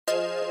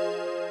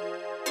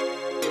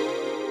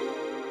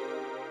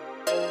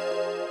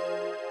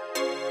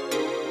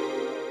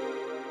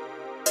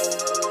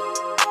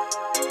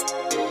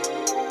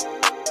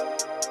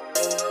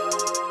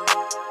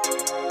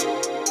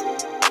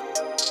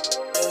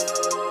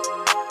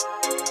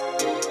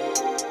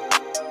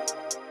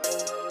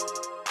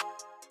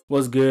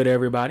What's good,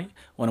 everybody? I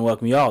want to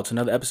welcome you all to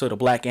another episode of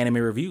Black Anime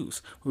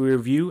Reviews. We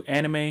review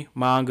anime,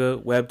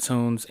 manga,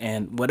 webtoons,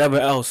 and whatever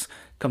else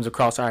comes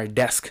across our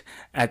desk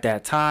at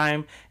that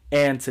time.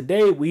 And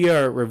today we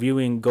are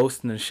reviewing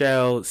Ghost in the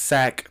Shell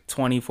SAC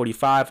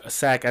 2045,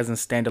 SAC as in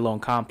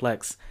Standalone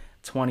Complex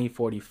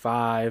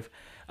 2045.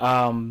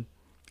 And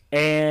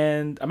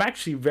I'm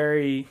actually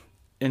very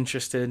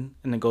interested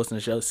in the Ghost in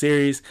the Shell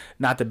series.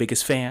 Not the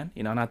biggest fan,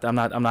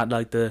 I'm not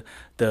like the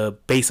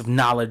base of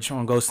knowledge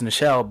on Ghost in the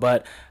Shell,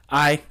 but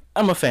I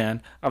am a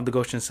fan of the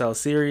Ghost in the Shell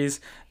series.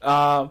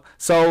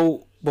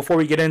 So before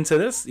we get into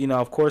this,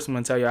 of course, I'm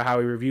gonna tell you how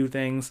we review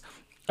things.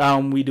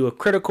 We do a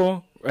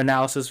critical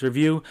analysis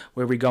review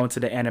where we go into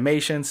the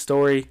animation,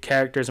 story,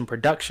 characters, and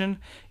production.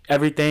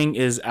 Everything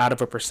is out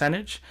of a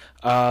percentage.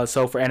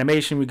 So for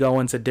animation, we go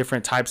into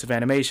different types of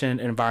animation: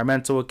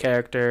 environmental,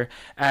 character,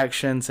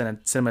 actions,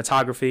 and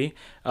cinematography.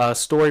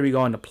 Story, we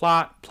go into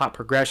plot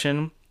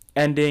progression,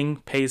 ending,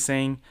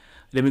 pacing.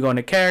 Then we go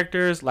into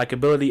characters,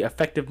 likability,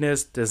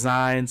 effectiveness,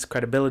 designs,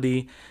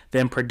 credibility.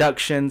 Then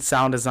production,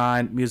 sound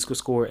design, musical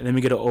score, and then we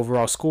get an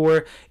overall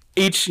score.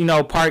 Each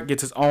part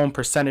gets its own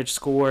percentage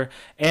score,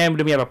 and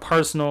then we have a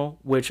personal,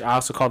 which I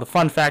also call the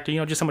fun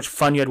factor. Just how much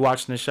fun you had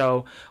watching the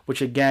show,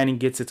 which again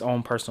gets its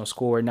own personal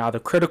score. Now the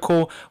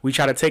critical, we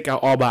try to take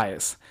out all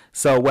bias.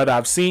 So whether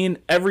I've seen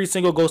every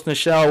single Ghost in the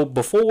Shell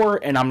before,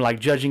 and I'm like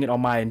judging it on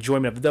my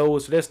enjoyment of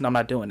those for this, and I'm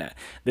not doing that.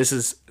 This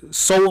is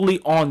solely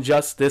on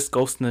just this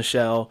Ghost in the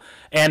Shell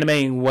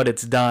animating what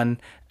it's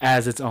done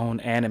as its own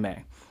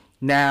anime.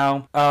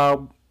 Now,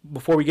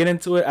 before we get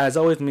into it, as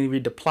always, let me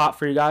read the plot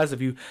for you guys.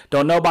 If you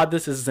don't know about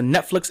this is a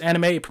Netflix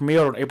anime. It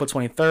premiered on April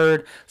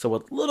 23rd, so we're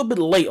a little bit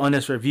late on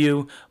this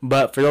review.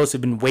 But for those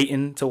who've been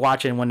waiting to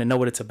watch it and want to know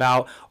what it's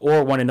about,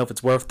 or want to know if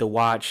it's worth the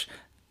watch,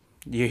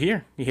 you're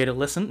here. You're here to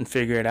listen and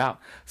figure it out.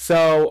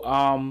 So,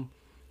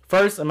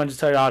 first, I'm going to just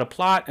tell you all the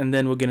plot, and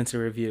then we'll get into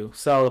the review.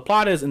 So, the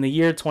plot is in the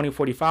year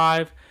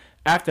 2045.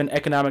 After an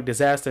economic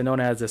disaster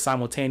known as the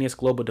simultaneous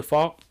global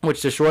default,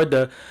 which destroyed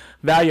the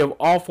value of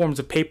all forms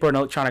of paper and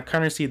electronic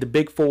currency, the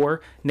big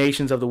four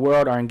nations of the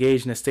world are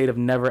engaged in a state of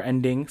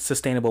never-ending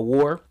sustainable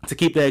war to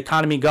keep the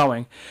economy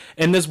going.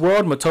 In this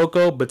world,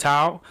 Motoko,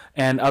 Batao,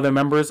 and other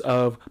members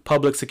of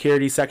Public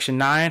Security Section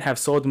 9 have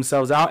sold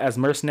themselves out as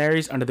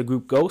mercenaries under the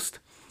group Ghost,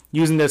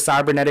 using their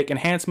cybernetic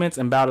enhancements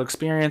and battle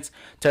experience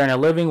to earn a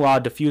living while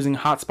diffusing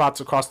hotspots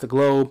across the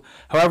globe.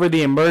 However,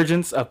 the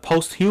emergence of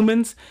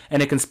post-humans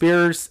and a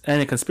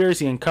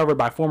conspiracy uncovered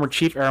by former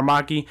Chief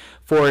Aramaki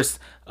forced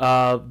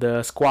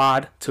the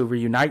squad to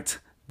reunite.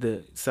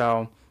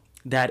 So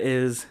that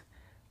is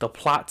the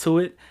plot to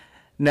it.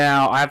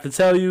 Now, I have to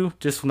tell you,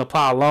 just from the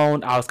plot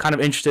alone, I was kind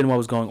of interested in what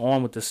was going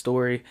on with the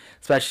story,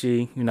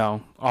 especially,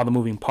 all the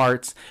moving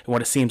parts and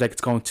what it seems like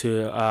it's going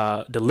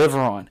to deliver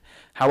on.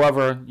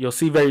 However, you'll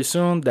see very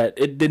soon that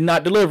it did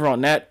not deliver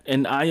on that,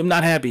 and I am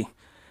not happy.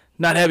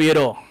 Not happy at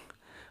all.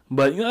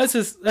 But, let's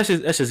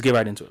just get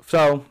right into it.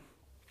 So,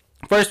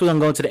 first, we're going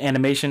to go into the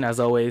animation, as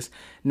always.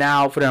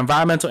 Now, for the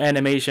environmental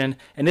animation,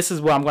 and this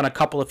is where I'm going to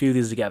couple a few of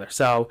these together.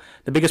 So,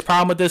 the biggest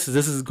problem with this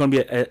is going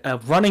to be a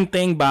running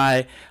thing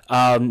by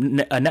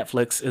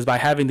Netflix, is by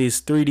having these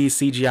 3D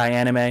CGI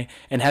anime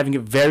and having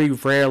it very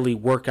rarely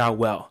work out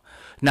well.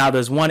 Now,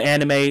 there's one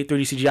anime,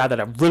 3D CGI, that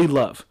I really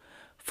love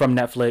from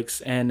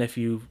Netflix, and if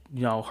you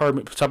heard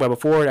me talk about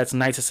before, that's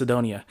Knights of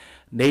Sidonia.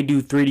 They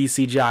do 3D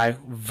CGI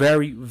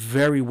very,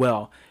 very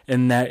well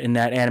in that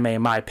anime,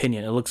 in my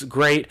opinion. It looks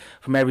great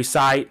from every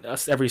side,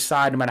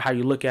 no matter how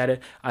you look at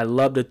it. I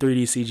love the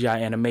 3D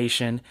CGI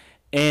animation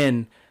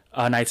in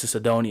Knights of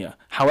Sidonia.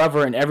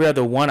 However, in every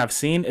other one I've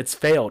seen, it's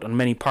failed on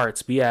many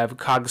parts. We have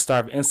Kagastar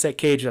of Insect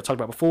Cage, which I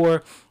talked about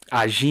before.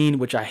 Ajin,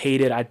 which I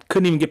hated. I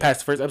couldn't even get past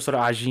the first episode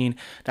of Ajin.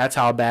 That's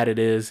how bad it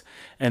is.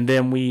 And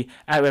then we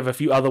have a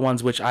few other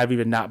ones which I've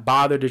even not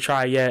bothered to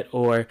try yet,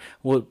 or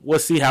we'll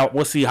see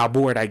how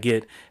bored I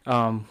get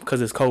because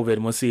it's COVID,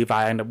 and we'll see if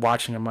I end up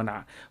watching them or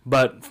not.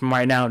 But from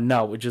right now,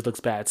 no, it just looks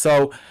bad.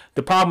 So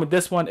the problem with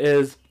this one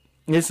is,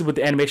 this is with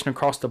the animation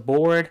across the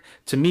board.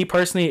 To me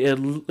personally, it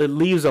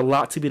leaves a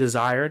lot to be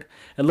desired.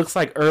 It looks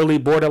like early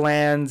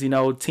Borderlands,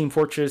 Team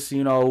Fortress,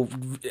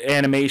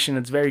 animation.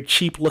 It's very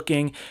cheap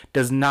looking.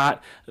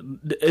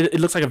 It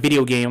looks like a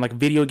video game, like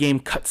video game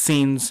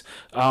cutscenes.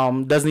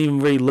 Doesn't even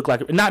really look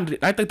like not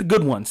like the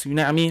good ones. You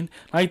know what I mean?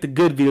 Like the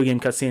good video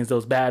game cutscenes,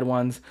 those bad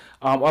ones.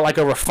 Or like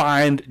a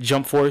refined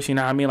Jump Force. You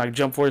know what I mean? Like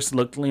Jump Force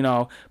looked,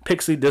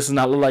 pixely. This does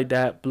not look like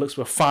that. But looks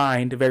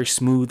refined, very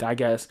smooth, I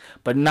guess.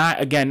 But not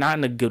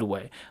in a good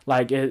way.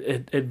 Like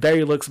it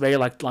looks very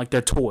like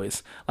they're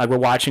toys. Like we're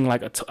watching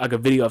like a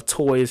video of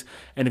toys.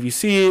 And if you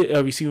see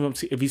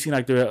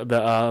like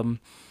the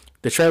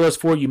trailers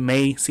for it, you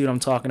may see what I'm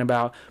talking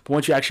about. But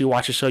once you actually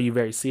watch the show, you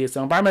very see it.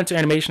 So environmental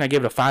animation, I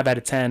give it a 5 out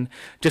of 10,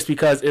 just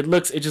because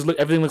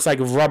everything looks like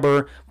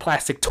rubber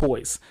plastic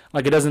toys.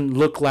 Like it doesn't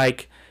look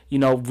like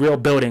real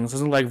buildings. It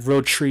doesn't look like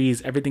real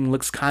trees. Everything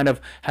looks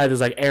has this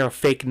like air of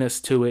fakeness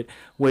to it,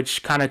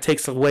 which kind of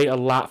takes away a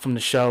lot from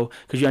the show,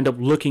 because you end up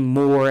looking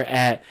more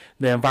at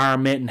the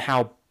environment and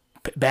how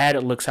bad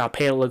it looks, how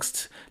pale it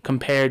looks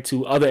compared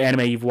to other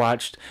anime you've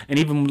watched, and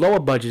even lower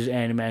budget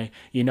anime.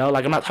 You know,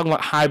 like I'm not talking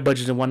about high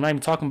budget and whatnot. I'm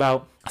even talking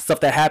about stuff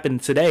that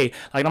happened today.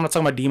 Like I'm not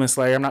talking about Demon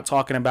Slayer. I'm not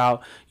talking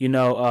about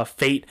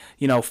Fate.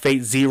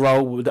 Fate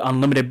Zero with the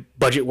unlimited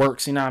budget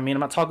works. You know what I mean?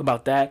 I'm not talking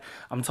about that.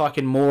 I'm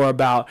talking more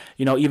about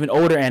even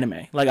older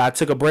anime. Like I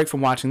took a break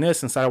from watching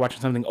this and started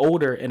watching something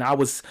older, and I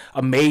was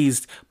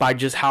amazed by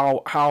just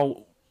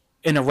how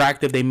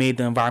interactive they made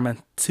the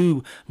environment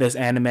to this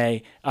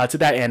anime, to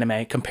that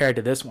anime compared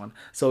to this one.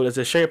 So it's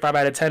a straight 5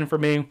 out of 10 for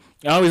me.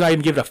 I always not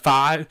even give it a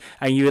 5.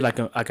 I give it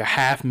like a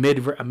half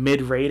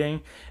mid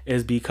rating,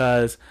 is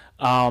because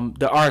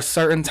there are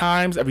certain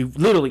times,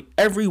 literally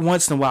every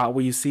once in a while,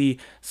 where you see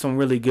some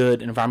really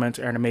good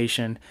environmental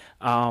animation.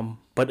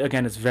 But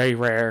again, it's very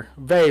rare,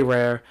 very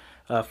rare.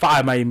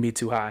 5 might even be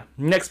too high.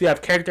 Next, we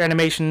have character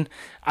animation.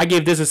 I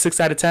gave this a 6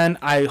 out of 10.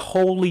 I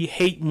wholly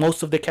hate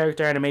most of the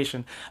character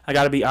animation. I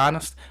gotta be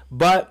honest.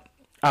 But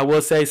I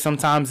will say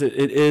sometimes it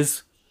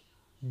is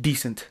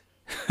decent.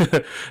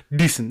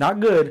 Decent.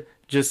 Not good,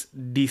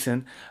 just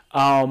decent.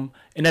 And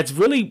that's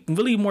really,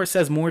 really more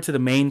says more to the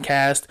main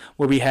cast,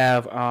 where we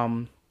have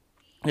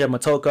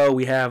Motoko,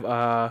 we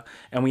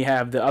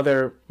have the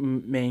other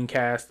main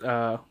cast,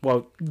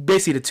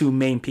 basically the two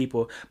main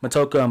people,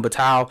 Motoko and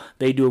Batao.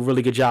 They do a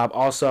really good job.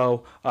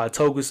 Also,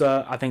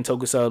 Togusa, I think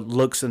Togusa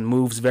looks and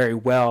moves very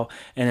well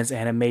in his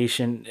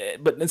animation,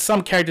 but in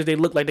some characters they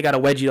look like they got a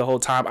wedgie the whole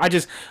time. I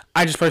just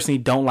personally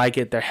don't like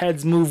it. Their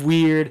heads move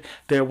weird.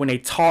 When they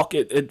talk,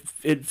 it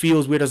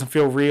feels weird, doesn't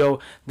feel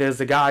real. There's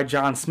the guy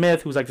John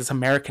Smith, who's like this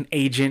American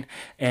agent,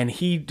 and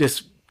he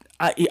just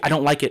I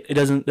don't like it. It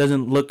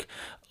doesn't look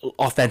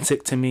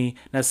authentic to me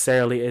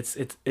necessarily. It's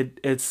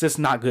just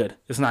not good.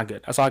 It's not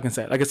good. That's all I can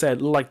say. Like I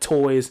said, like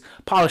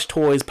polished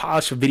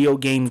video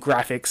game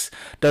graphics.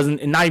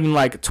 Not even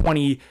like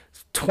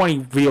 2020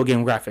 video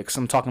game graphics.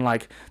 I'm talking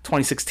like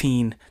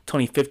 2016,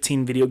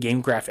 2015 video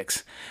game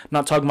graphics. I'm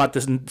not talking about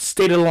this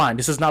state of the line.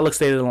 This does not look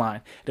state of the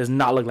line. It does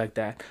not look like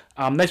that.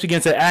 Next we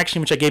get into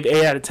action, which I gave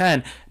 8 out of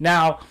 10.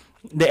 Now,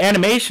 the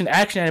action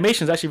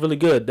animation is actually really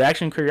good. The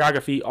action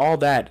choreography, all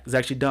that is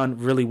actually done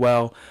really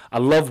well. I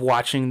love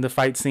watching the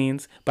fight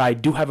scenes, but I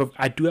do have a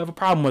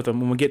problem with them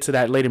when we get to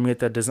that later. When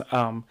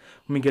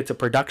we get to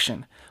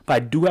production, but I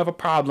do have a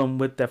problem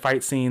with the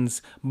fight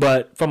scenes.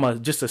 But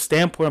from just a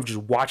standpoint of just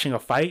watching a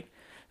fight,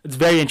 it's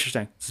very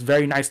interesting. It's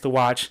very nice to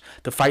watch.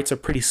 The fights are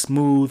pretty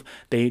smooth.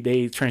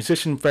 They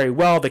transition very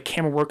well. The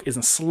camera work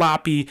isn't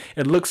sloppy.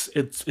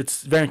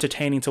 It's very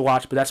entertaining to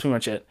watch. But that's pretty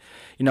much it.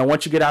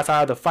 Once you get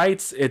outside of the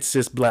fights, it's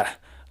just bleh.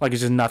 Like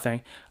it's just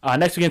nothing.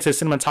 Next we get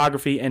into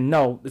cinematography, and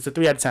no, it's a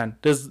 3 out of 10.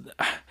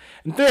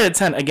 In 3 out of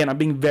 10, again, I'm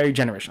being very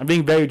generous. I'm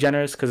being very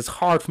generous because it's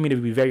hard for me to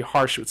be very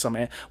harsh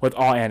with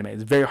all anime.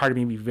 It's very hard for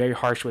me to be very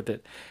harsh with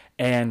it,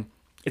 and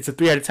it's a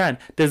 3 out of 10.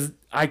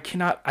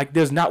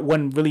 There's not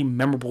one really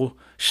memorable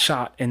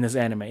shot in this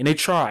anime, and they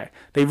try.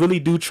 They really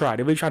do try.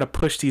 They really try to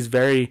push these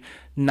very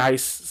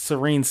nice,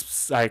 serene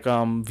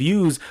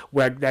views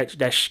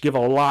that give a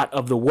lot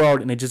of the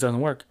world, and it just doesn't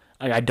work.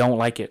 I don't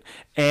like it,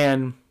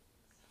 and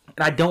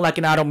I don't like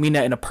it. And I don't mean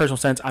that in a personal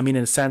sense. I mean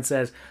in a sense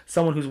as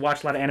someone who's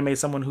watched a lot of anime,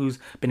 someone who's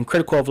been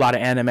critical of a lot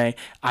of anime.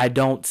 I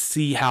don't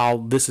see how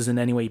this is in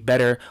any way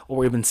better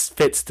or even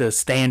fits the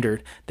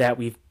standard that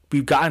we've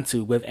gotten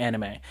to with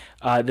anime.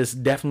 This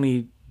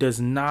definitely does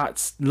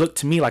not look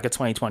to me like a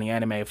 2020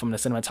 anime from the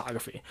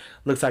cinematography.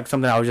 Looks like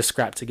something I was just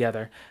scrapped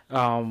together.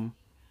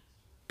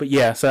 But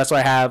yeah, so that's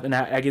what I have, and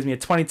that gives me a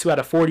 22 out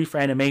of 40 for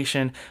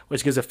animation,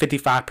 which gives a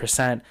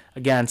 55%.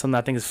 Again, something I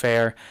think is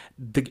fair.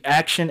 The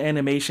action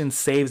animation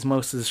saves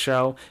most of the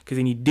show, because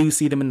when you do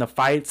see them in the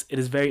fights, it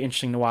is very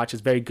interesting to watch.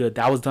 It's very good.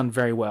 That was done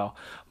very well.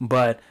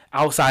 But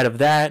outside of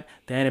that,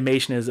 the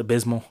animation is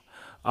abysmal.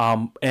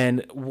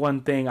 And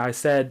one thing I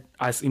said,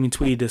 I even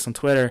tweeted this on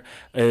Twitter,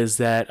 is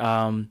that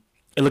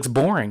it looks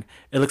boring.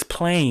 It looks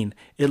plain.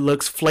 It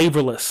looks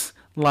flavorless.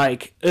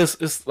 Like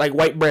it's like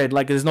white bread.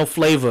 Like there's no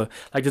flavor.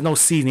 Like there's no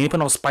seasoning. You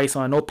put no spice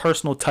on. No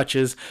personal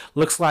touches.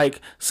 Looks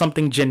like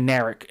something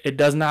generic. It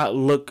does not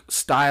look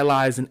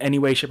stylized in any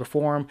way, shape, or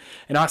form.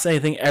 And I'm not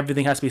saying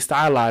everything has to be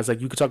stylized. Like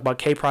you could talk about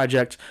K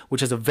Project,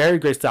 which is a very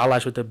great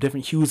stylized with the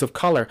different hues of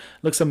color.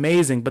 Looks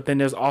amazing. But then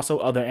there's also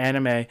other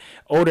anime,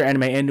 older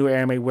anime and newer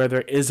anime, where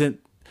there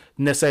isn't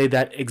necessarily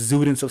that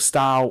exudance of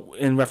style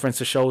in reference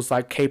to shows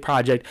like K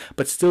Project,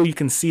 but still you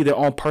can see their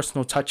own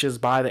personal touches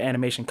by the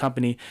animation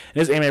company.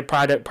 And this anime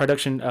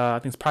production, I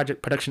think it's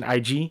Project Production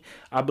IG,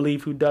 I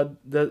believe, who did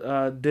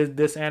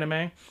this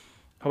anime.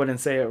 I wouldn't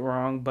say it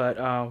wrong, but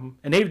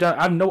and they've done.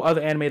 I have no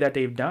other anime that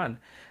they've done.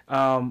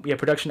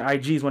 Production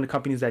IG is one of the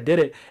companies that did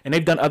it, and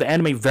they've done other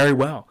anime very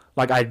well.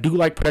 Like I do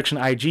like Production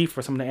IG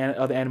for some of the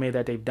other anime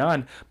that they've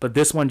done, but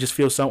this one just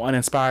feels so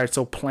uninspired,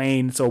 so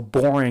plain, so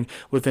boring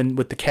with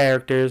the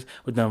characters,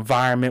 with the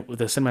environment, with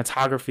the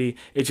cinematography.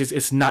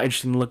 It's not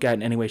interesting to look at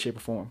in any way, shape,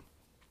 or form.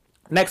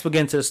 Next, we'll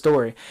get into the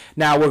story.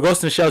 Now, where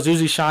Ghost in the Shells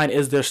usually shine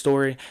is their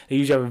story. They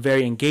usually have a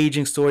very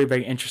engaging story,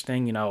 very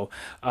interesting.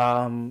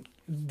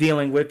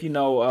 dealing with,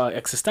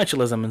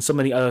 existentialism and so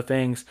many other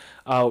things.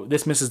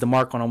 This misses the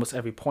mark on almost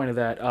every point of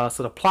that.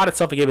 So the plot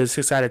itself, I gave it a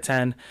 6 out of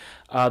 10.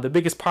 The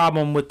biggest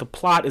problem with the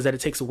plot is that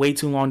it takes way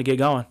too long to get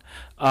going.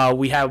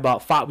 We have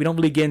about 5. We don't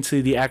really get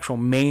into the actual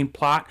main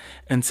plot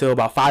until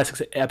about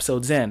 5-6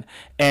 episodes in.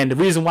 And the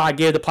reason why I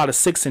gave the plot a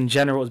 6 in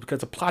general is because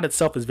the plot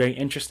itself is very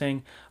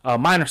interesting.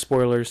 Minor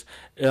spoilers.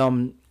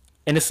 And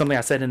this is something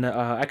I said in the.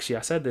 Actually,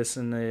 I said this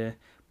in the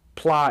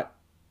plot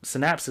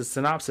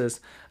synopsis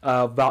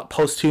about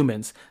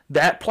post-humans.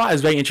 That plot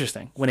is very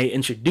interesting. When they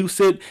introduce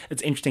it,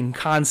 it's an interesting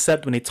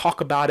concept. When they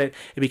talk about it,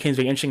 it becomes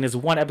very interesting. There's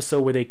one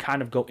episode where they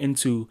kind of go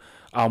into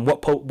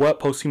what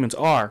post-humans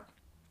are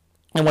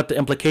and what the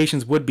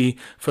implications would be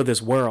for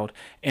this world.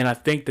 And I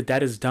think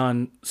that is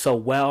done so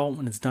well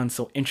and it's done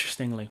so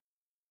interestingly,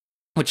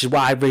 which is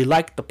why I really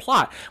liked the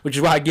plot, which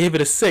is why I gave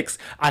it a 6.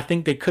 I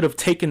think they could have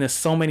taken this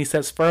so many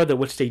steps further,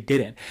 which they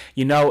didn't,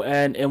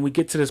 and we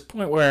get to this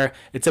point where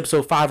it's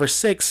episode 5 or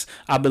 6,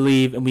 I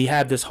believe, and we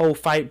have this whole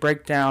fight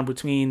breakdown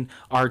between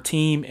our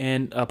team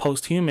and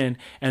Post-Human,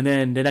 and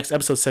then the next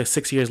episode says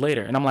 6 years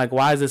later, and I'm like,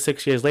 why is it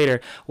 6 years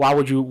later?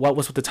 What's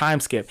with the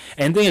time skip?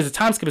 And the thing is, the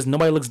time skip is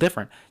nobody looks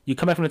different. You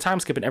come back from the time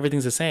skip and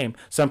everything's the same,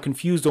 so I'm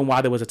confused on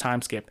why there was a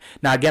time skip.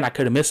 Now, again, I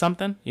could have missed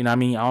something, I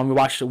only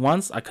watched it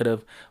once. I could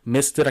have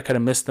missed it. I could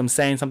have missed them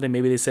saying something.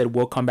 Maybe they said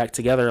we'll come back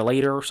together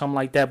later or something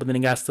like that, but then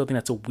again, I still think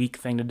that's a weak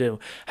thing to do.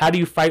 How do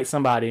you fight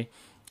somebody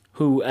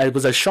who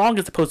was as strong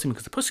as the Post-Human?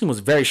 Because the Post-Human was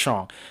very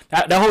strong.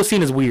 That whole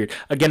scene is weird.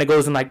 Again, it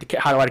goes in like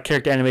how the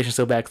character animation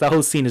so bad, because that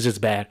whole scene is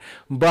just bad,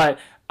 but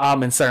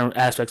in certain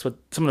aspects, but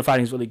some of the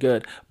fighting is really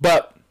good.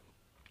 But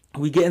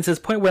we get into this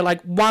point where,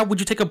 like, why would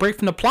you take a break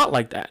from the plot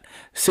like that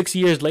 6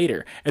 years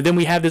later? And then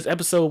we have this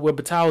episode where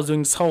Batal is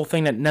doing this whole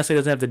thing that necessarily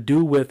doesn't have to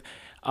do with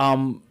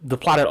the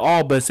plot at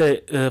all, but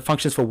instead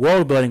functions for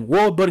world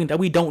building that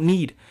we don't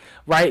need,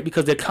 right?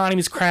 Because the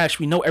economy's crashed.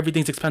 We know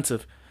everything's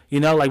expensive.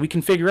 Like, we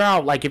can figure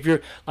out, like, it's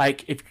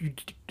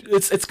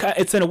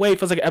in a way, it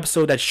feels like an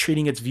episode that's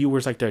treating its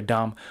viewers like they're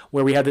dumb,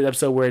 where we have this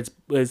episode where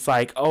it's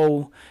like,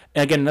 oh,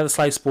 and again, another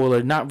slight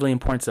spoiler, not really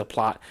important to the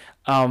plot,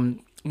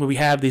 where we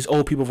have these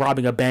old people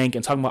robbing a bank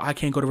and talking about, I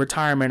can't go to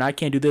retirement, I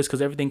can't do this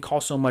because everything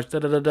costs so much,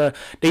 They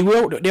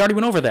already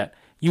went over that.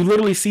 You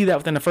literally see that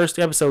within the first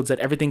 2 episodes, that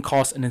everything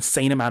costs an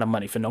insane amount of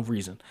money for no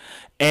reason.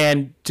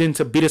 And then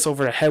to beat us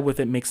over the head with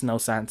it makes no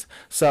sense.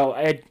 So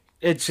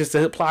it's just,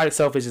 the plot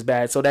itself is just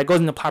bad. So that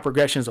goes into plot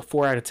progression as a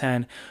 4 out of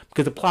 10,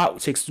 because the plot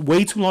takes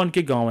way too long to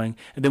get going.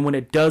 And then when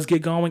it does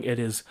get going, it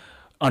is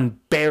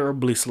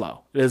unbearably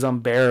slow. It is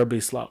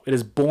unbearably slow. It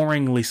is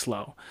boringly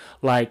slow.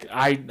 Like,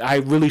 I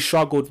really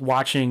struggled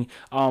watching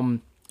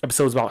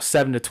episodes about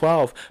 7 to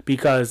 12,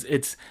 because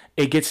it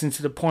gets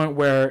into the point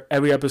where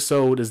every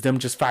episode is them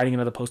just fighting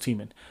another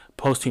post-human,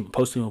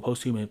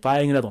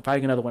 fighting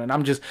another one.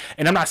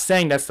 And I'm not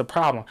saying that's the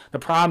problem. The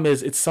problem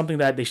is, it's something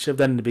that they should have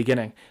done in the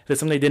beginning. It's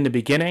something they did in the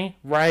beginning,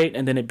 right?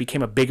 And then it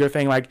became a bigger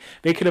thing. Like,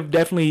 they could have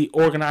definitely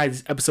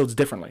organized episodes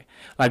differently.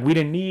 Like, we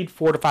didn't need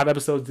 4 to 5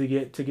 episodes to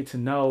get to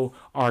know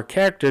our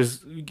characters,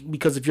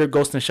 because if you're a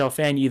Ghost in the Shell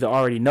fan, you either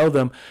already know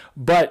them,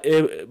 but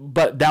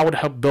that would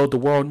help build the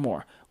world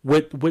more.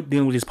 With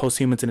dealing with these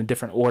post-humans in a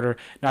different order.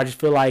 Now, I just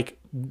feel like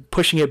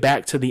pushing it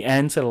back to the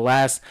end, to the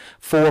last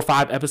 4 or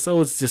 5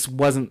 episodes, just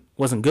wasn't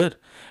good.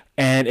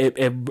 And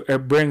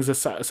it brings a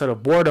sort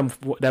of boredom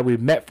that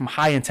we've met from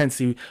high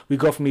intensity. We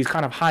go from these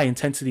kind of high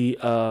intensity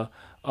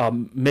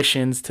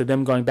missions to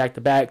them going back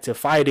to back, to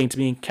fighting, to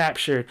being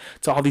captured,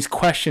 to all these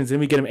questions, and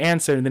we get them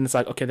answered, and then it's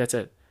like, okay, that's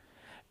it.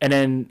 And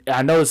then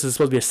I know this is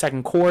supposed to be a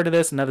second core to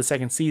this, another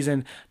second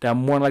season that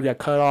more likely got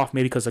cut off,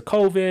 maybe because of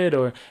COVID,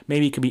 or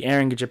maybe it could be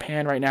airing in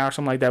Japan right now or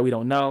something like that. We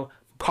don't know.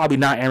 Probably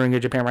not airing in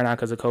Japan right now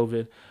because of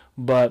COVID.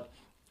 But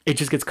it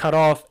just gets cut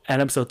off at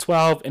episode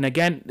 12. And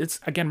again,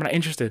 I'm not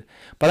interested.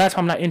 But that's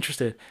why I'm not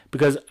interested,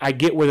 because I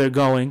get where they're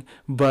going,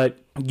 but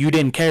you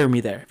didn't carry me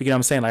there. If you get what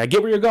I'm saying? Like, I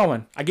get where you're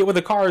going. I get where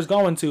the car is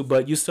going to,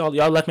 but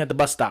y'all left me at the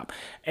bus stop.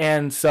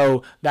 And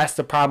so that's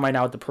the problem right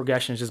now with the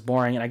progression. It's just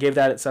boring. And I gave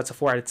that, so that's a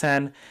 4 out of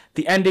 10.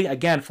 The ending,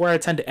 again, 4 out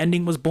of 10. The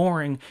ending was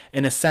boring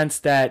in a sense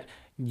that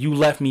you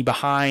left me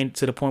behind,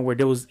 to the point where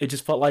it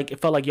felt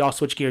like y'all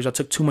switched gears. Y'all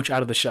took too much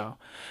out of the show.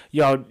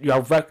 Y'all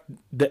wrecked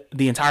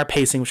the entire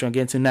pacing, which I'm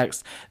getting to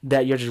next.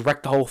 That you just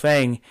wrecked the whole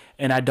thing,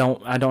 and I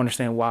don't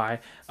understand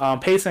why.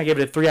 Pacing, I gave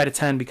it a 3 out of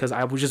 10, because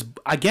I was just,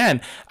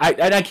 again,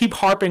 I keep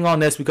harping on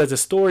this because the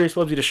story is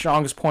supposed to be the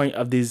strongest point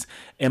of these,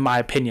 in my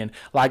opinion.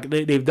 Like,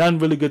 they've done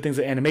really good things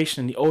with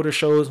animation, the older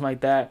shows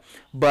like that,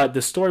 but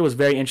the story was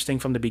very interesting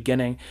from the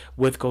beginning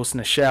with Ghost in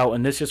the Shell,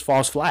 and this just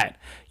falls flat.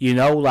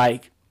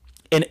 Like.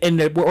 And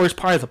the worst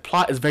part is the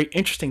plot is very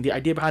interesting. The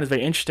idea behind it is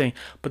very interesting.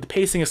 But the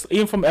pacing is,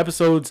 even from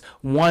episodes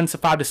 1 to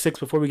 5 to 6,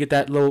 before we get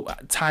that little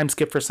time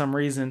skip for some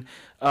reason,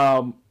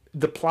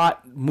 the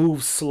plot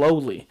moves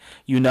slowly,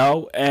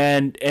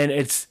 and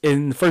it's,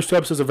 in the first 2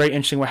 episodes are very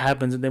interesting what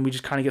happens, and then we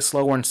just kind of get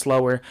slower and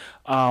slower.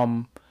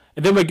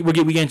 And then we get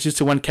introduced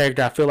to one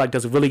character I feel like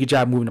does a really good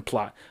job moving the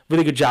plot,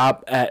 really good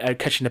job at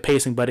catching the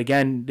pacing. But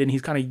again, then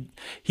he's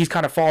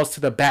kind of falls to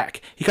the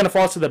back. He kind of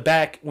falls to the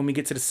back when we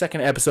get to the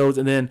second episodes,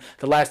 and then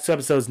the last two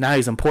episodes now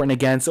he's important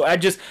again. So I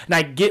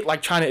get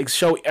like trying to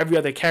show every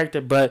other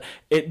character, but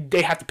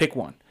they have to pick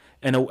one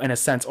in a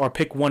sense, or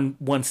pick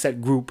one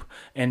set group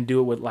and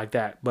do it with like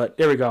that. But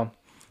there we go.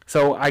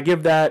 So I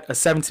give that a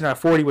 17 out of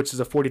 40, which is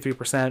a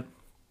 43%.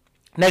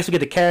 Next, we get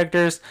the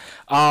characters.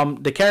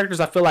 The characters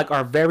I feel like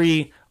are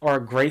a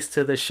grace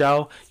to the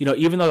show. You know,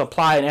 even though the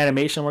plot and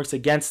animation works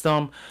against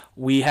them,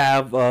 we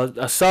have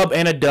a sub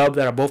and a dub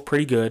that are both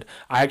pretty good.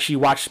 I actually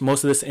watched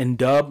most of this in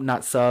dub,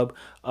 not sub.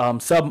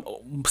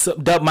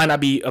 Dub might not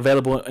be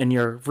available in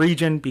your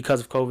region because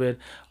of COVID.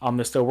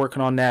 They're still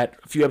working on that.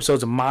 A few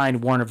episodes of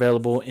mine weren't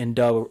available in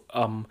dub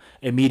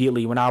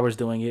immediately when I was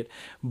doing it.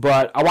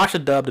 But I watched the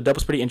dub. The dub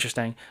was pretty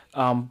interesting.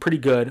 Pretty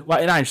good. Well,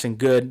 not interesting,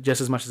 good,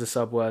 just as much as the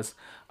sub was.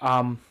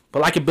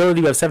 But likability,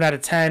 we have 7 out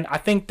of 10. I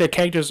think the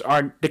characters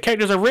are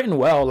written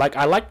well. Like,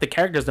 I like the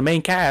characters, the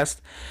main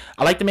cast.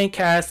 I like the main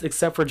cast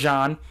except for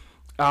John,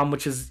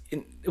 which is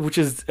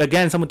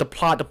again some with the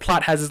plot. The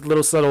plot has this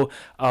little subtle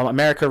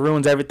America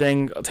ruins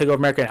everything, take over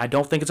America. And I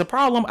don't think it's a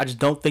problem. I just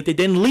don't think they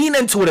didn't lean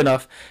into it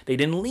enough. They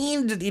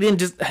didn't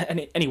just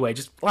anyway.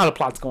 Just a lot of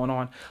plots going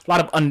on, a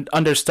lot of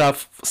under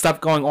stuff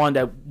going on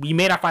that we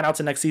may not find out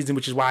till next season,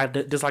 which is why I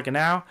dislike it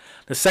now.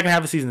 The second half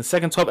of the season, the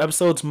second 12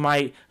 episodes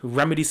might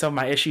remedy some of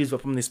my issues,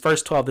 but from these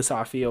first 12, this is how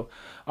I feel.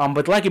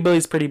 But likability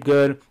is pretty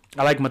good.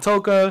 I like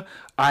Matoka.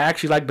 I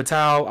actually like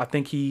Batao. I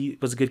think he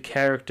was a good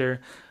character.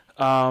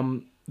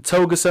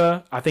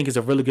 Togusa, I think, is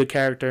a really good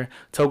character.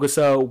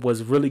 Togusa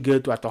was really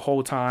good throughout the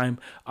whole time.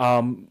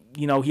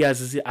 You know, he has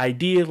this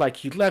idea like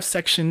he left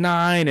Section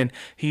 9 and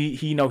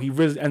he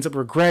really ends up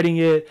regretting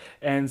it,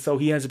 and so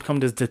he ends up becoming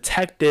this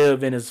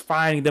detective and is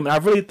finding them. And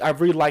I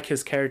really like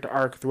his character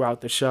arc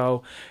throughout the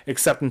show,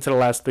 except until the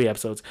last 3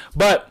 episodes.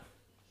 But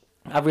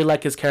I really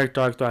like his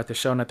character arc throughout the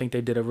show, and I think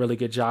they did a really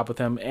good job with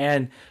him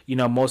and, you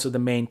know, most of the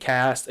main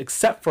cast,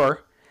 except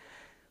for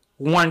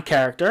one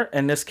character,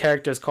 and this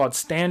character is called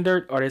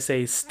Standard, or they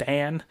say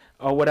Stan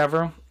or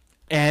whatever,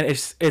 and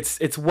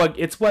it's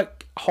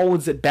what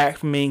holds it back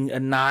from being a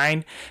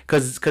 9,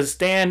 because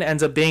Stan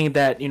ends up being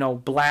that, you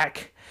know,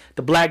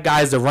 the black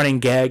guy is the running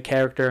gag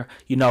character.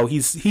 You know,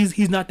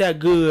 he's not that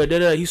good.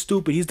 He's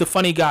stupid. He's the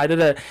funny guy.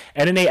 And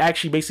then they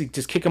actually basically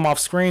just kick him off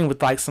screen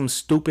with like some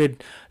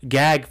stupid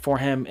gag for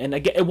him. And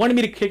again, it wanted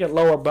me to kick it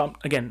lower, but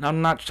again,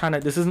 I'm not trying to.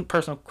 This isn't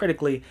personal.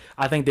 Critically,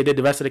 I think they did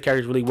the rest of the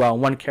characters really well.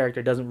 One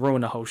character doesn't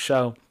ruin the whole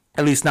show.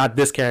 At least not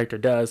this character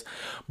does.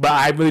 But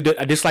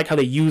I just like how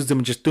they used him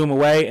and just threw him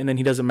away, and then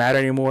he doesn't matter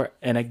anymore.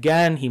 And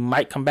again, he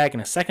might come back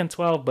in a second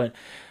 12, but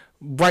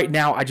right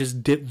now I just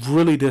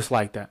really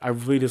dislike that. I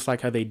really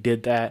dislike how they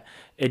did that.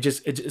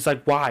 It's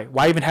like, why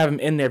even have him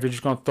in there if you're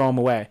just gonna throw him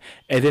away,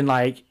 and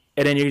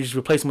then you just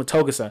replace him with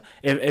Togusa.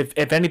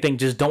 If anything,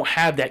 just don't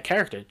have that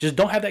character. Just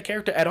don't have that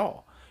character at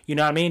all. You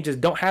know what I mean?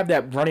 Just don't have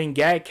that running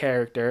gag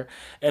character.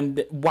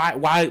 And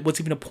why? What's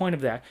even the point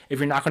of that? If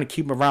you're not going to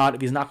keep him around,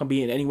 if he's not going to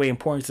be in any way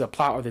important to the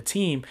plot or the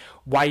team,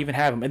 why even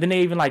have him? And then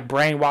they even like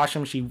brainwash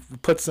him.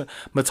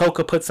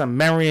 Matoka puts some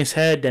memory in his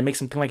head that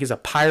makes him think like he's a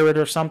pirate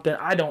or something.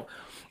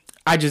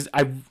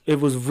 It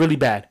was really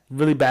bad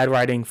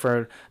writing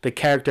for the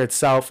character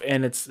itself,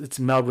 and it's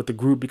melded with the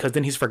group, because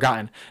then he's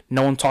forgotten.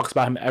 No one talks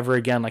about him ever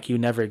again, like he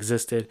never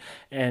existed.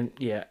 And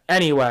yeah,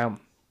 anyway,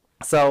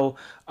 so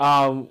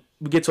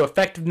we get to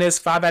effectiveness,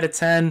 5 out of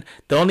 10.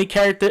 The only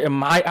character in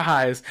my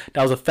eyes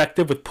that was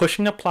effective with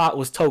pushing the plot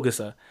was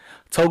Togusa.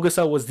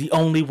 Togusa was the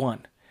only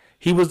one.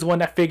 He was the one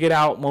that figured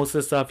out most of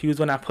the stuff. He was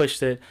the one that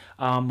pushed it.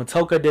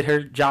 Matoka did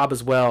her job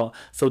as well.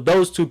 So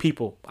those two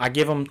people, I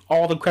give them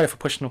all the credit for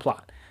pushing the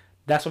plot.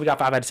 That's what we got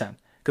 5 out of 10.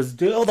 Because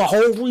the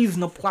whole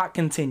reason the plot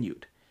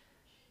continued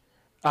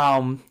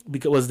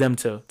because it was them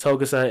two,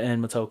 Togusa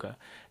and Matoka.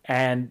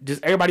 And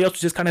just everybody else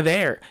was just kind of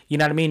there. You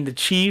know what I mean? The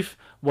chief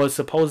was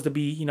supposed to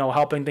be, you know,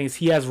 helping things.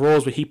 He has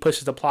roles where he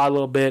pushes the plot a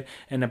little bit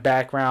in the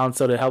background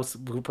so that it helps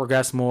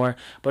progress more.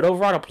 But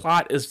overall, the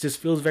plot just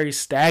feels very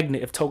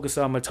stagnant if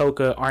Togusa and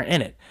Matoka aren't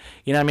in it.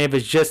 You know what I mean? If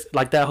it's just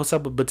like that whole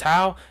stuff with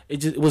Batao,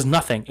 it was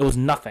nothing. It was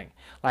nothing.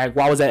 Like,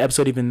 why was that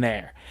episode even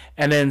there?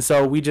 And then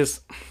so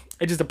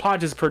the plot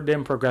just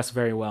didn't progress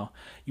very well.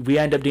 We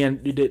end up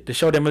the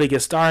show didn't really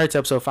get started to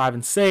episode 5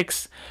 and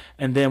 6,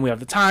 and then we have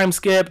the time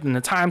skip, and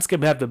the time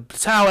skip we have the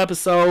Batao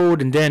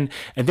episode, and then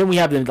we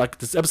have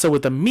this episode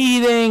with the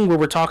meeting where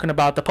we're talking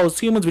about the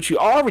posthumans, which you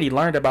already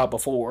learned about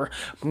before.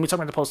 When we're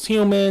talking about the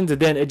posthumans, and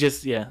then it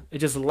just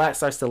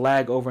starts to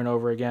lag over and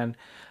over again.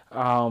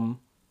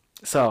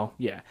 So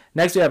yeah.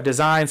 Next we have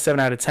design, 7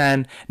 out of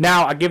 10.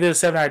 Now I give it a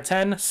 7 out of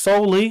 10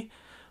 solely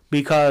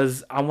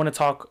because I want to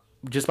talk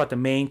just about the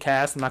main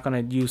cast. I'm not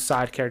going to use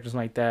side characters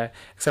like that,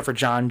 except for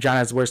John. John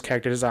has the worst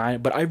character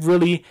design, but I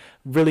really,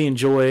 Really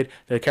enjoyed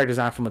the character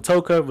design for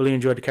Matoka. Really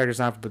enjoyed the character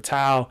design for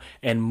Batal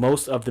and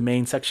most of the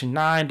main Section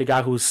 9. The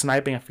guy who was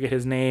sniping, I forget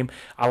his name.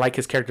 I like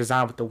his character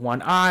design with the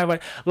one eye.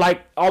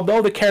 Like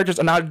although the characters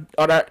are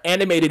not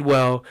animated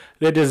well,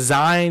 their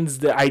designs,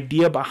 the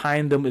idea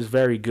behind them is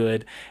very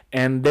good.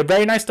 And they're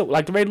very nice to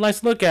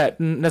look at.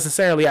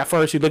 Necessarily at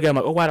first you look at them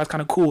like, oh wow, that's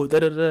kind of cool. Da,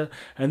 da, da.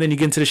 And then you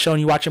get into the show and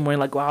you watch them and you're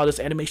like, wow,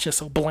 this animation is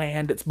so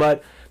bland.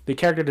 But the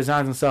character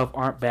designs themselves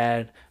aren't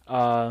bad.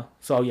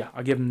 So yeah,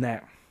 I'll give them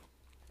that.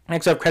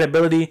 Next up,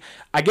 credibility.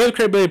 I gave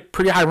credibility a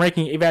pretty high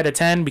ranking, 8 out of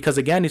 10, because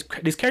again,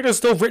 these characters are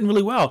still written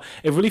really well.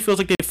 It really feels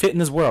like they fit in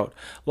this world.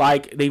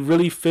 Like they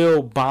really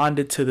feel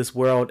bonded to this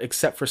world,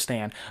 except for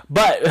Stan.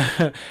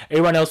 But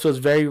everyone else feels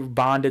very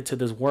bonded to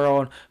this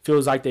world.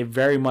 Feels like they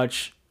very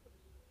much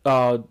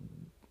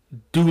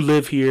do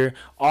live here,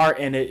 are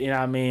in it, you know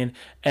what I mean?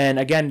 And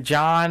again,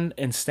 John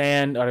and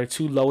Stan are the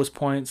two lowest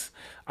points.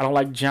 I don't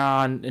like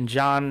John, and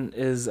John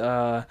is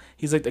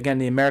he's like, again,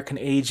 the American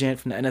agent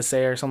from the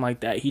NSA or something like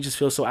that. He just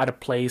feels so out of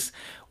place.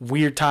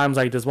 Weird times,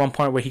 like there's one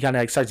point where he kind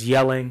of like starts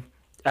yelling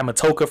at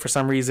Matoka for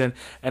some reason,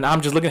 and I'm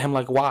just looking at him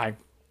like, why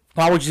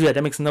would you do that?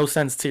 That makes no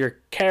sense to your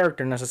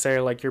character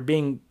necessarily. Like you're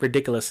being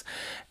ridiculous.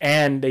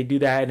 And they do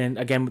that, and then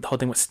again with the whole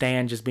thing with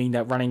Stan just being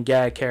that running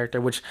gag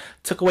character, which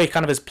took away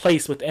kind of his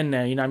place within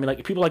there. You know what I mean?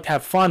 Like people like to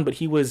have fun, but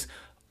he was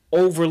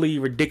overly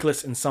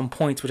ridiculous in some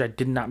points, which I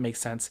did not make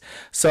sense.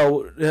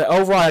 So the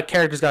overall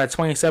characters got a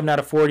 27 out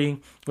of 40,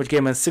 which gave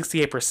him a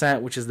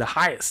 68%, which is the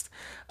highest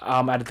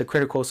out of the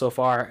critical so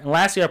far. And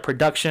lastly, our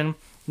production.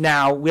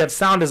 Now we have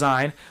sound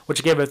design,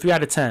 which gave it a 3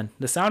 out of 10.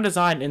 The sound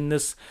design in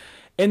this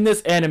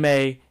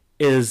anime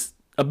is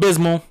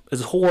abysmal,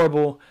 is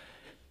horrible.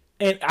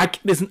 And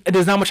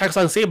there's not much I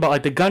can say about it.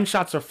 Like the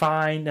gunshots are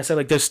fine. I said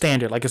like they're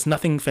standard. Like it's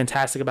nothing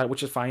fantastic about it,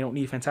 which is fine. You don't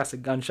need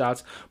fantastic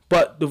gunshots.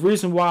 But the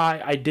reason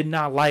why I did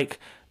not like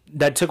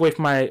that took away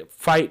from my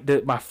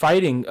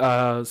fighting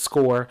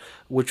score,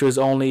 which was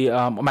only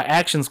my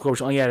action score,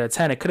 which only had a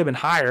 10. It could have been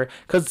higher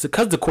because the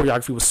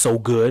choreography was so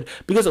good,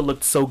 because it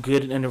looked so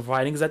good in the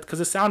fighting. Is that because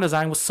the sound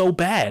design was so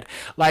bad?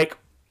 Like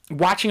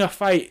watching a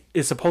fight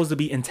is supposed to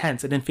be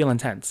intense. It didn't feel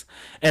intense.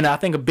 And I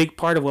think a big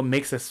part of what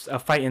makes a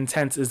fight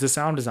intense is the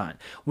sound design.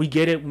 We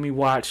get it when we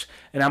watch,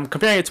 and I'm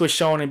comparing it to a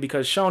shonen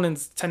because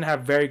shonens tend to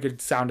have very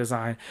good sound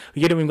design.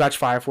 We get it when we watch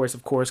Fire Force,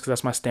 of course, because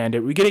that's my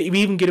standard. We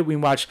even get it when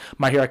we watch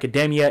My Hero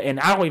Academia, and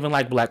I don't even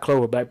like Black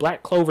Clover, but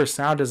Black Clover's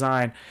sound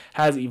design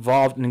has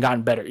evolved and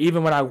gotten better.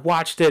 Even when I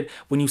watched it,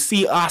 when you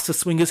see Asa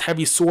swing his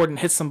heavy sword and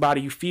hit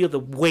somebody, you feel the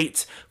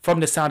weight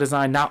from the sound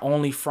design, not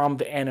only from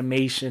the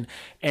animation.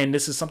 And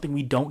this is something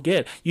we don't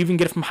get. You even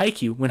get it from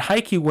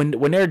Haikyuu.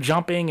 When they're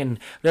jumping and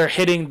they're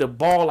hitting the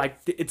ball, like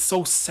it's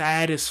so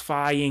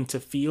satisfying to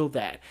feel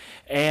that.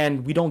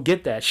 And we don't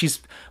get that.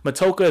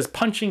 Matoka is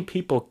punching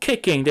people,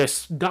 kicking, they're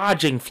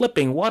dodging,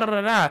 flipping,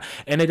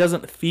 and it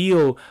doesn't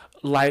feel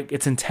like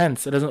it's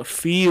intense. It doesn't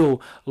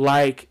feel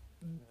like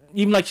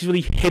even like she's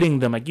really hitting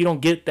them. Like you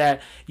don't get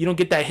that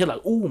hit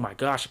like, oh my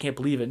gosh, I can't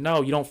believe it.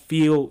 No, you don't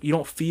feel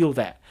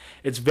that.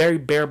 It's very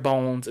bare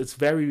bones. It's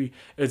very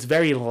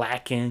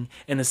lacking.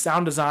 And the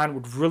sound design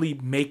would really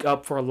make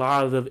up for a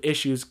lot of the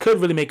issues. Could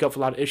really make up for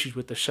a lot of issues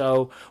with the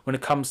show when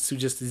it comes to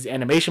just these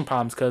animation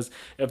problems. Because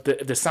if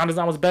the sound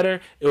design was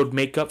better, it would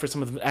make up for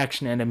some of the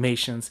action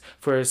animations,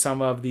 for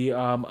some of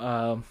the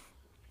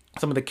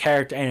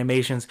character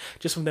animations,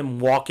 just from them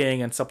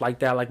walking and stuff like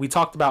that. Like we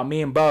talked about,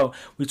 me and Bo,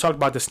 we talked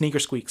about the sneaker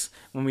squeaks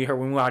when we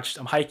watched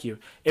Haikyuu.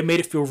 It made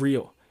it feel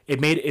real. It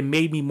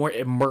made me more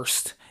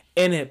immersed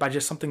in it by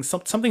just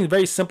something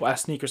very simple as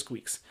sneaker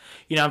squeaks.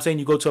 You know what I'm saying?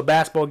 You go to a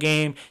basketball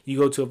game, you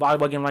go to a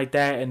volleyball game like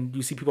that, and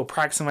you see people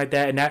practicing like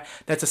that, and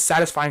that's a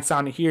satisfying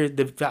sound to hear.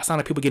 The sound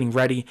of people getting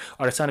ready,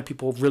 or the sound of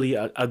people really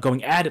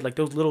going at it. Like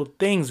those little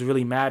things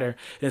really matter.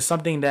 And it's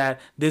something that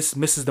this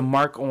misses the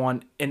mark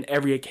on in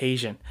every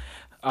occasion.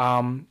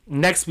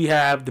 Next we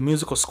have the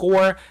musical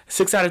score,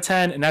 6 out of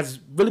 10, and that's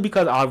really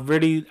because I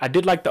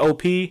did like the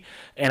OP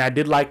and I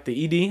did like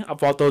the ED. I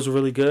thought those were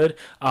really good,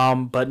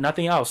 but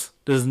nothing else.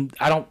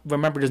 I don't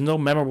remember. There's no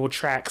memorable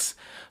tracks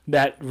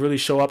that really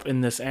show up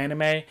in this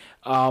anime.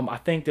 I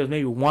think there's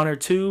maybe one or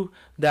two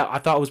that I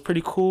thought was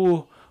pretty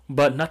cool,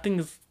 but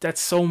nothing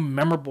that's so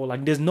memorable.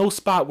 Like there's no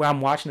spot where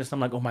I'm watching this and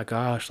I'm like, oh my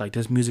gosh, like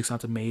this music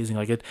sounds amazing,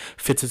 like it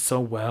fits it so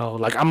well,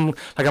 like I'm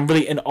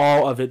really in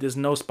awe of it. There's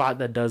no spot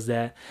that does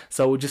that.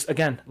 So just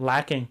again,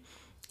 lacking.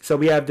 So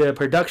we have the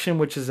production,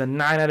 which is a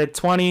 9 out of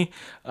 20,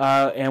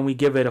 and we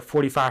give it a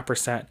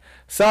 45%.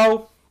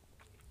 So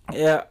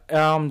yeah,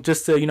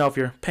 just to, if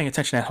you're paying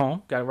attention at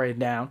home, gotta write it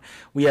down.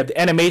 We have the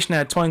animation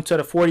at a 22 out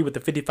of 40 with the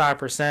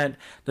 55%.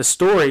 The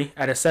story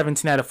at a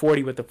 17 out of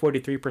 40 with the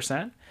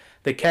 43%.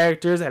 The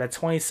characters at a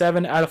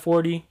 27 out of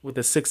 40 with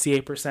a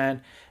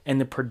 68%,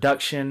 and the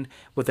production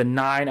with a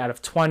 9 out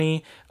of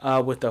 20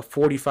 with a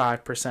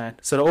 45%.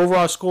 So the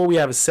overall score we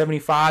have is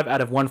 75 out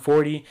of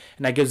 140,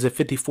 and that gives it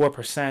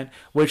 54%,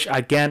 which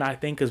again I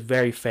think is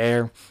very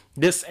fair.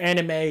 This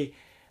anime,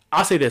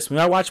 I'll say this: when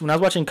I was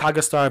watching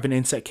Kagastar of an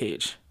Insect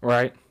Cage,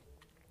 right?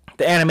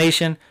 The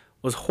animation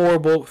was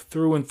horrible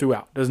through and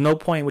throughout. There's no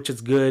point in which it's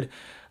good.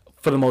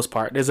 for the most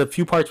part. There's a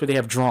few parts where they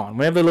have drawn.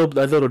 Whenever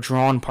the little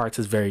drawn parts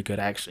is very good,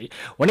 actually.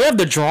 When they have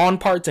the drawn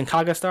parts in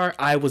Kagastar,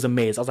 I was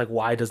amazed. I was like,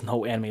 why doesn't the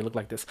whole anime look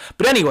like this?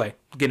 But anyway,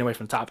 getting away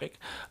from the topic.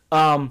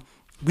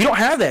 We don't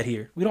have that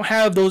here. We don't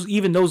have those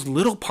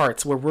little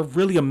parts where we're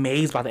really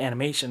amazed by the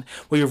animation,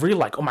 where you're really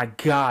like, oh my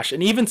gosh.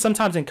 And even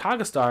sometimes in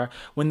Kagastar,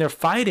 when they're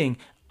fighting,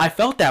 I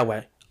felt that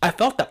way. I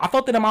felt that. I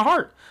felt it in my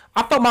heart.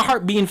 I felt my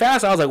heart beating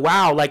fast. I was like,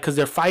 wow, like, because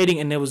they're fighting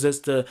and it was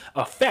just the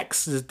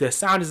effects, the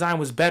sound design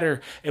was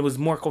better. It was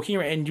more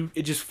coherent, and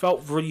it just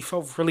felt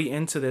really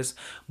into this.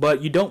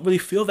 But you don't really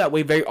feel that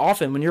way very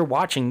often when you're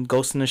watching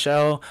Ghost in the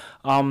Shell,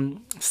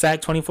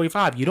 SAG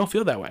 2045. You don't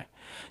feel that way.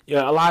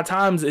 Yeah, a lot of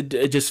times it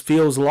just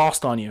feels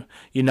lost on you.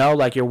 You know,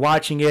 like you're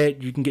watching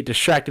it, you can get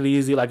distracted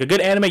easily. Like a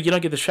good anime, you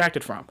don't get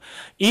distracted from.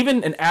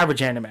 Even an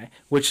average anime,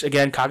 which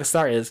again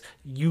Kagastar is,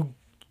 you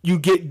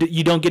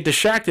don't get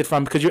distracted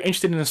from because you're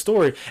interested in the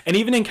story. And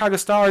even in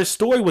Kagastar's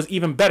story was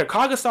even better.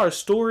 Kagastar's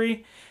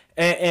story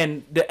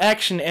and the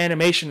action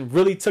animation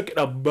really took it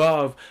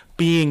above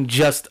being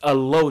just a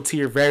low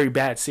tier, very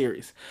bad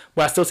series.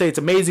 But I still say it's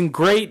amazing,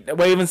 great. I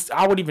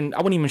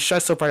wouldn't even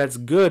stress so far that's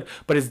good,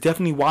 but it's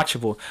definitely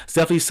watchable. It's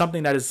definitely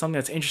something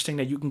that's interesting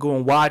that you can go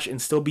and watch and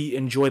still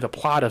enjoy the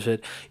plot of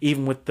it,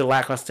 even with the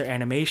lackluster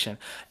animation,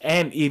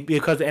 and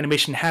because the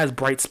animation has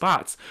bright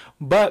spots.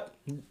 But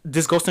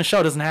this Ghost in the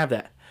Shell doesn't have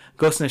that.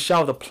 Ghost in the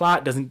Shell, the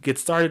plot doesn't get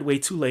started way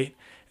too late.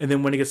 And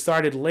then when it gets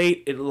started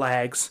late, it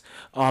lags.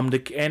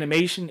 The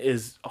animation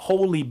is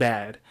wholly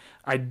bad.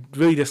 I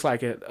really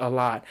dislike it a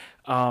lot.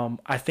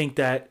 I think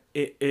that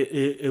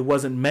it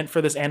wasn't meant for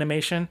this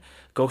animation.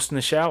 Ghost in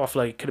the Shell, I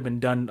feel like it could have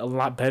been done a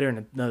lot better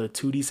in another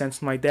 2D sense,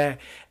 something like that.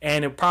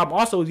 And the problem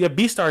also, you have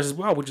Beastars as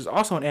well, which is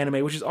also an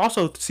anime, which is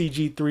also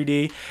CG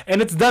 3D, and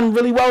it's done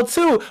really well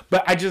too.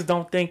 But I just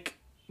don't think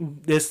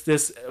this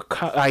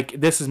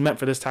is meant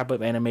for this type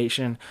of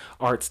animation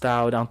art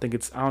style. I don't think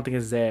it's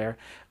there.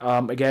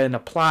 Again, the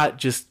plot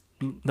just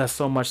that's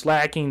so much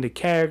lacking. The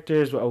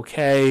characters were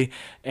okay,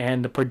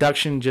 and the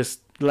production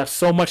just left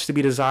so much to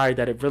be desired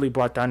that it really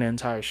brought down the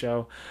entire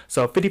show.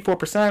 So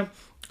 54%,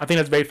 I think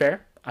that's very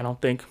fair. I don't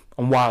think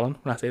I'm wilding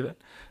when I say that.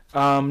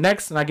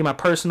 Next, and I give my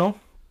personal.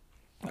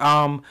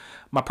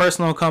 My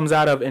personal comes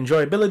out of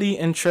enjoyability,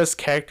 interest,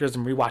 characters,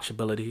 and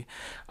rewatchability.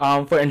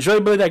 For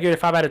enjoyability, I give it a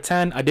 5 out of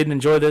 10. I didn't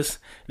enjoy this.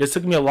 This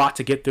took me a lot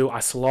to get through. I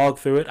slogged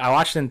through it. I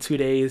watched it in 2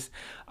 days.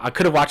 I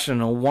could have watched it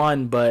in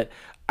one, but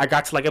I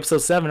got to like episode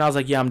 7. I was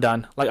like, yeah, I'm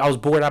done. Like, I was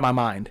bored out of my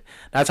mind.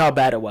 That's how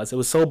bad it was. It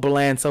was so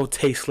bland, so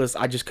tasteless.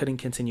 I just couldn't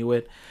continue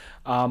it.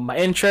 My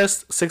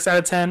interest, 6 out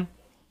of 10.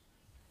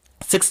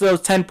 6 of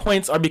those 10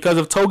 points are because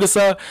of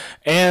Togusa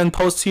and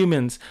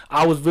Posthumans.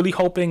 I was really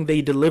hoping they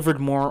delivered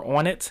more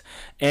on it,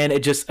 and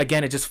it just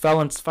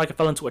fell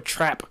into a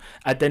trap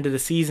at the end of the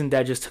season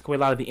that just took away a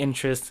lot of the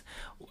interest.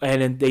 And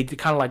then they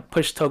kind of like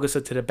pushed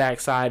Togusa to the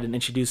backside and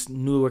introduced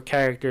newer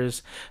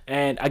characters.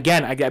 And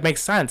again, it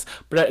makes sense.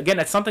 But again,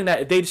 that's something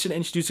that they should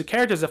introduce the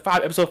characters at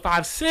episode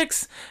 5,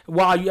 6,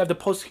 while you have the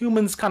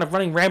Posthumans kind of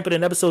running rampant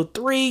in episode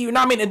 3. You know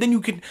what I mean? And then you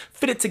can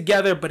fit it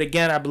together. But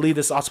again, I believe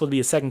this is also supposed to be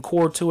a second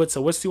core to it.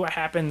 So we'll see what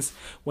happens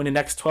when the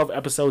next 12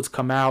 episodes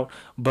come out.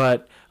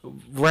 But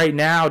right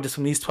now, just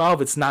from these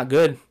 12, it's not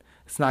good.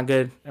 It's not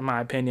good, in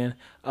my opinion.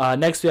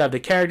 Next, we have the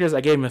characters.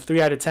 I gave them a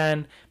 3 out of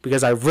 10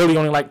 because I really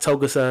only like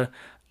Togusa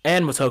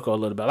and Motoko a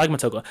little bit. I like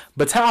Motoko.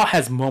 Batal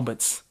has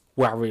moments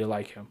where I really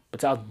like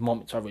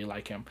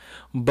him.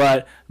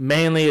 But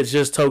mainly it's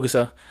just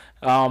Togusa.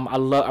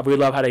 I really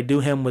love how they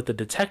do him with the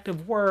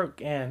detective work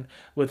and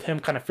with him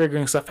kind of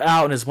figuring stuff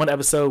out. And there's one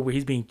episode where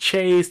he's being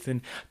chased,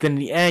 and then in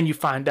the end you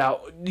find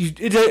out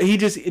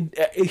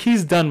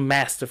he's done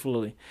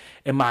masterfully,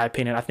 in my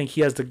opinion. I think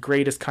he has the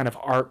greatest kind of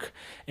arc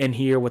in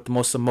here with the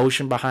most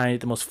emotion behind it,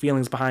 the most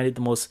feelings behind it,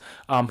 the most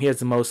he has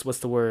the most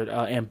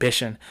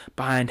ambition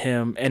behind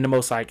him, and the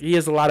most he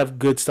has a lot of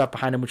good stuff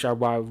behind him,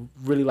 why I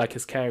really like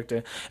his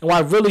character, and why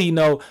I really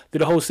through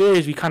the whole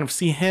series we kind of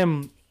see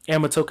him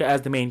and Motoko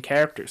as the main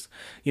characters.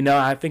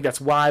 I think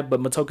that's why,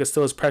 but Motoko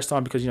still is pressed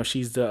on because,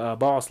 she's the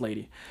boss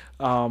lady.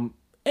 And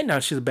now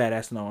she's a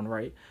badass in her own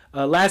right.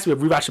 Last, we have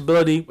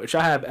rewatchability, which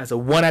I have as a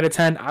 1 out of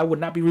 10. I would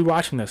not be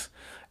rewatching this.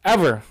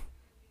 Ever.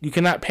 You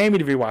cannot pay me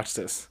to rewatch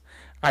this.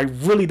 I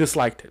really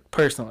disliked it,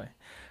 personally.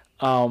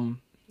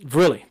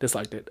 Really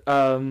disliked it.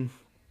 And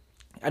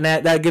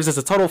that gives us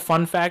a total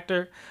fun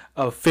factor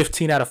of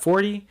 15 out of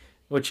 40,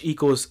 which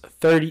equals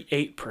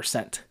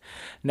 38%.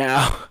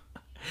 Now,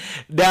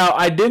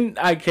 when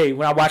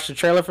I watched the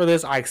trailer for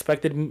this, I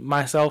expected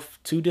myself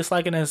to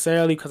dislike it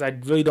necessarily because I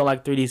really don't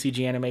like 3D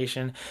CG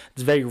animation.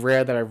 It's very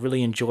rare that I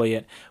really enjoy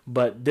it.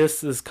 But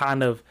this is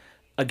kind of,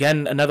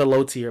 again, another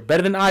low tier.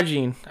 Better than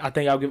Ajin. I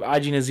think I'll give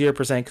Ajin a 0%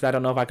 because I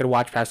don't know if I could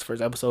watch past the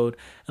first episode.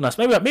 Unless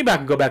maybe I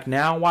can go back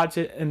now and watch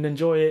it and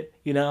enjoy it,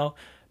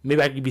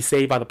 Maybe I could be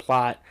saved by the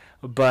plot.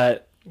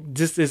 But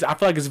I feel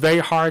like it's very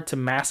hard to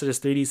master this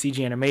 3D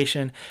CG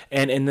animation,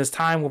 and in this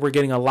time where we're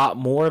getting a lot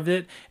more of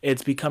it,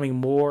 it's becoming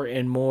more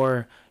and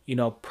more,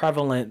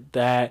 prevalent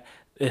that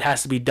it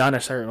has to be done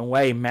a certain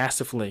way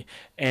masterfully.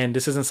 and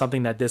this isn't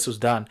something that this was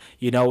done.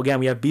 Again,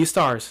 we have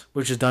Beastars,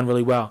 which is done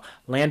really well.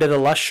 Land of the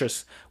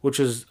Lustrous, which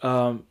is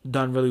done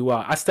really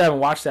well. I still haven't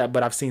watched that,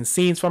 but I've seen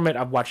scenes from it.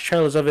 I've watched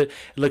trailers of it.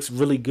 It looks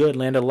really good.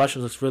 Land of the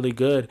Lustrous looks really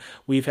good.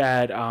 We've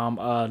had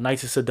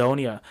Knights of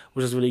Sidonia,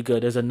 which is really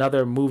good. There's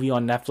another movie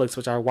on Netflix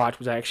which I watched,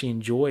 which I actually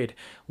enjoyed,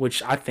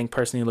 which I think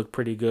personally looked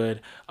pretty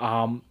good.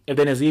 And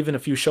then there's even a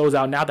few shows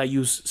out now that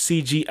use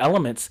CG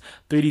elements,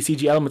 3D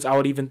CG elements. I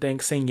would even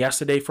think Sing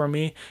Yesterday for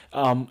me.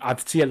 I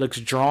see it looks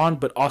drawn,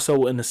 but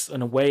also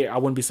in a way I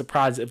wouldn't be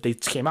surprised if they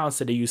came out and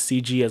said they use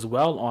CG as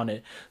well on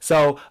it.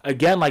 So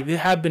again, like there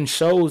have been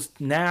shows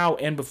now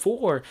and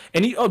before,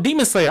 and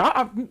Demon Slayer,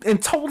 I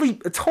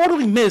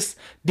totally missed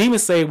Demon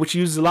Slayer, which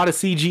uses a lot of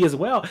CG as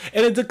well,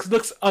 and it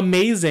looks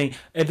amazing.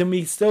 And then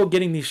we still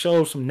getting these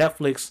shows from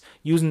Netflix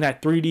using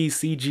that 3D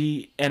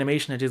CG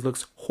animation that just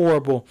looks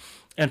horrible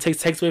and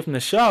takes away from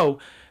the show.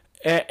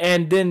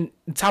 And then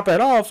top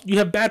that off, you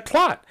have bad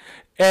plot.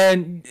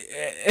 And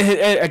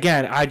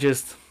again, I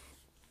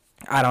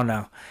don't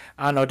know.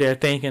 I don't know what they're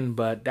thinking,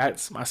 but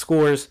that's my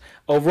scores.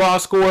 Overall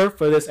score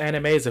for this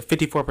anime is a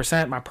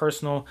 54%. My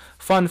personal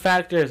fun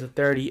factor is a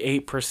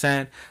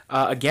 38%.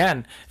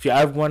 Again, if you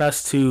ever want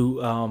us to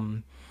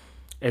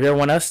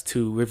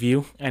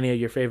review any of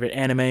your favorite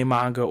anime,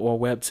 manga, or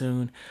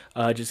webtoon,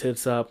 just hit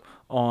us up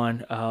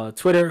on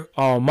Twitter.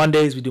 On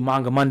Mondays, we do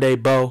Manga Monday.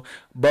 Bo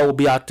will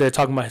be out there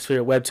talking about his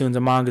favorite webtoons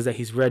and mangas that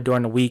he's read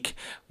during the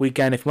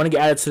weekend. If you want to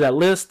get added to that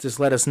list, just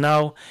let us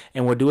know,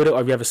 and we'll do it.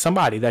 Or if you have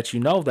somebody that you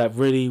know that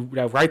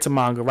writes a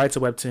manga, writes a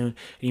webtoon, and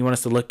you want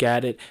us to look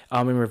at it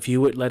and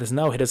review it, let us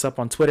know. Hit us up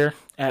on Twitter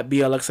at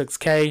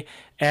BLXXK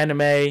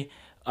Anime.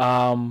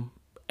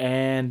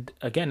 And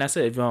again, that's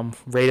it.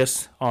 Rate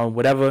us on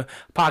whatever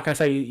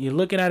podcast you're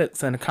looking at it.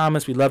 Send the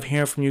comments. We love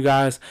hearing from you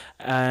guys.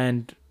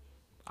 And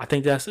I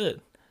think that's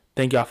it.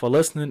 Thank y'all for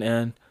listening,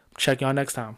 and check y'all next time.